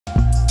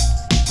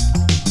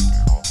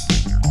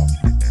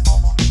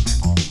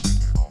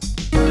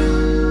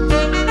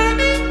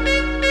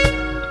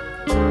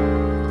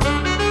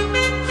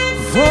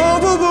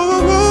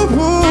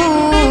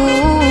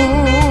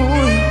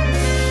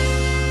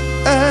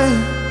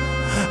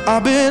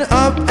I've been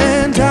up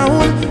and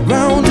down,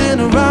 round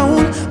and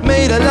around,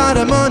 made a lot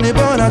of money,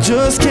 but I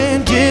just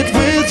can't get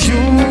with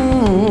you.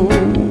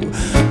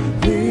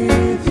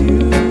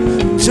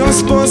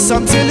 Jussbuss,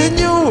 I'm telling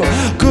you,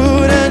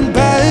 good and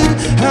bad,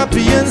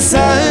 happy and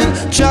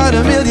sad. Tried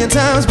a million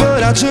times,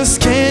 but I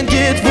just can't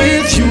get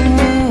with you.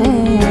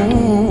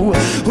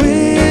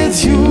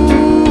 With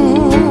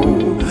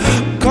you,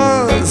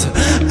 'cause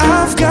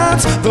I've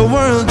got the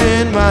world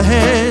in my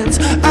hands.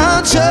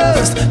 I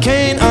just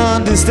can't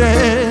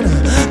understand.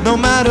 No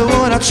matter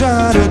what I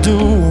try to do,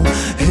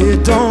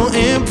 it don't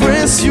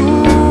impress you.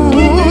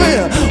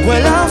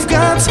 Well, I've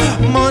got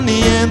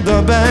money in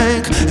the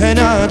bank, and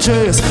I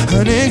chase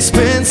an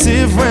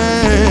expensive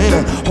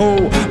rent.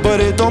 Oh, but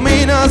it don't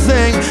mean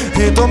nothing.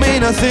 It don't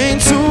mean nothing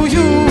to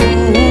you.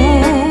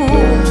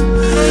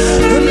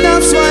 And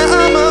that's why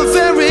I'm a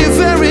very,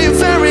 very,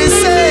 very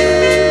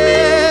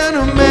sad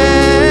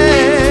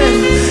man.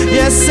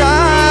 Yes,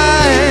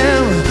 I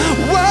am.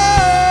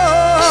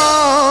 Whoa,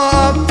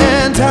 up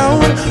and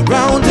down,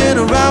 round and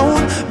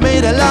around,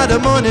 made a lot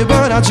of money,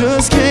 but I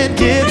just can't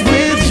get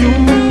with you.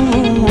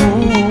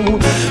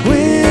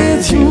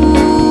 With you.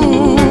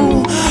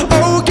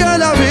 Oh,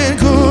 girl, I've been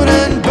good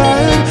and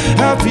bad,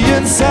 happy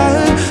and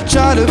sad.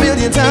 Tried a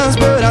million times,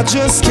 but I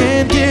just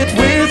can't get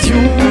with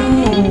you.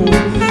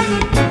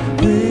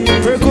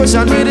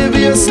 Percussion with the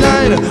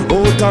bassline,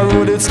 out the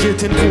road it's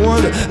getting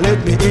cold. Let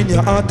me in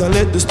your heart and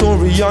let the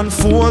story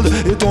unfold.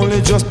 It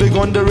only just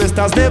begun, the rest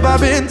has never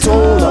been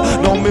told.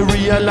 Now me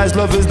realize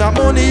love is not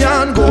money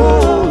and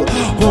gold.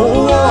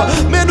 Oh,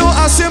 me know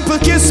a simple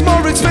kiss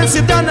more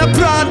expensive than a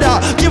Prada.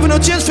 Giving no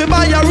change for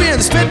buy a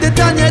ring, spend it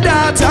on your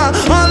data.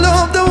 All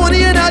of the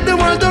money in the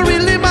world don't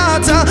really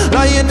matter.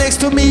 Lying next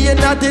to me and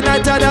not the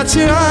night that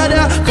you had.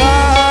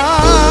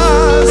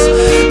 'Cause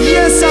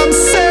yes, I'm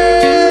sad.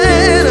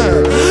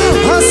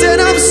 I said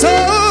I'm so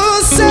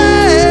sad.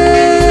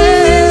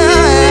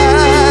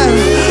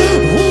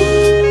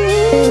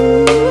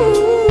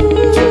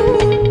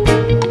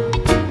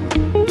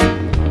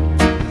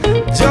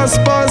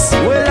 Jussbuss,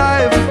 we're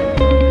live.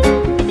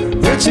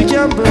 Richie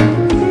Campbell,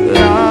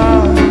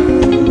 live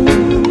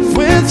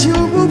with you.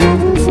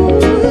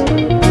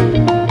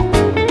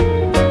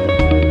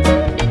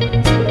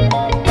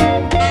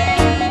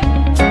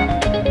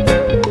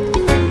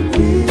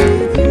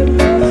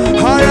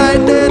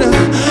 Alright then,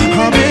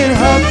 I've been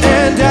up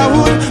and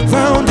down,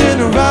 round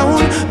and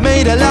around,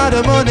 made a lot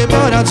of money,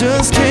 but I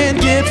just can't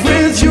get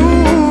with you.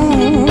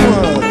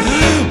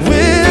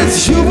 With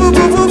you.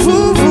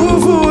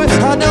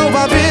 I know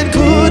I've been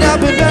good, I've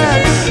been bad,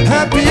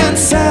 happy and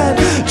sad.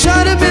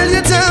 Tried a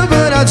million times,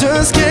 but I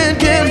just can't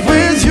get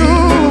with you.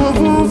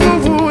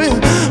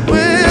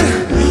 With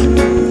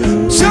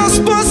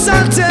Jussbuss, I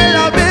tell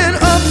I've been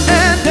up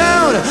and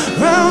down,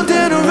 round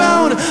and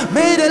around,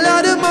 made a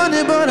lot of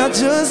money, but I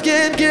just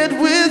can't get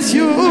with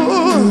you.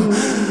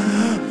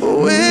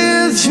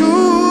 With you.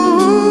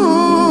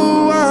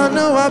 I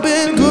know I've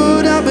been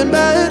good, I've been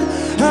bad,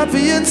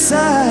 happy and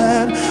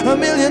sad a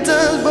million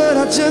times, but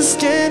I just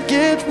can't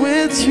get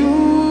with you.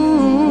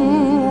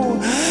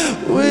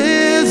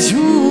 With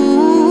you.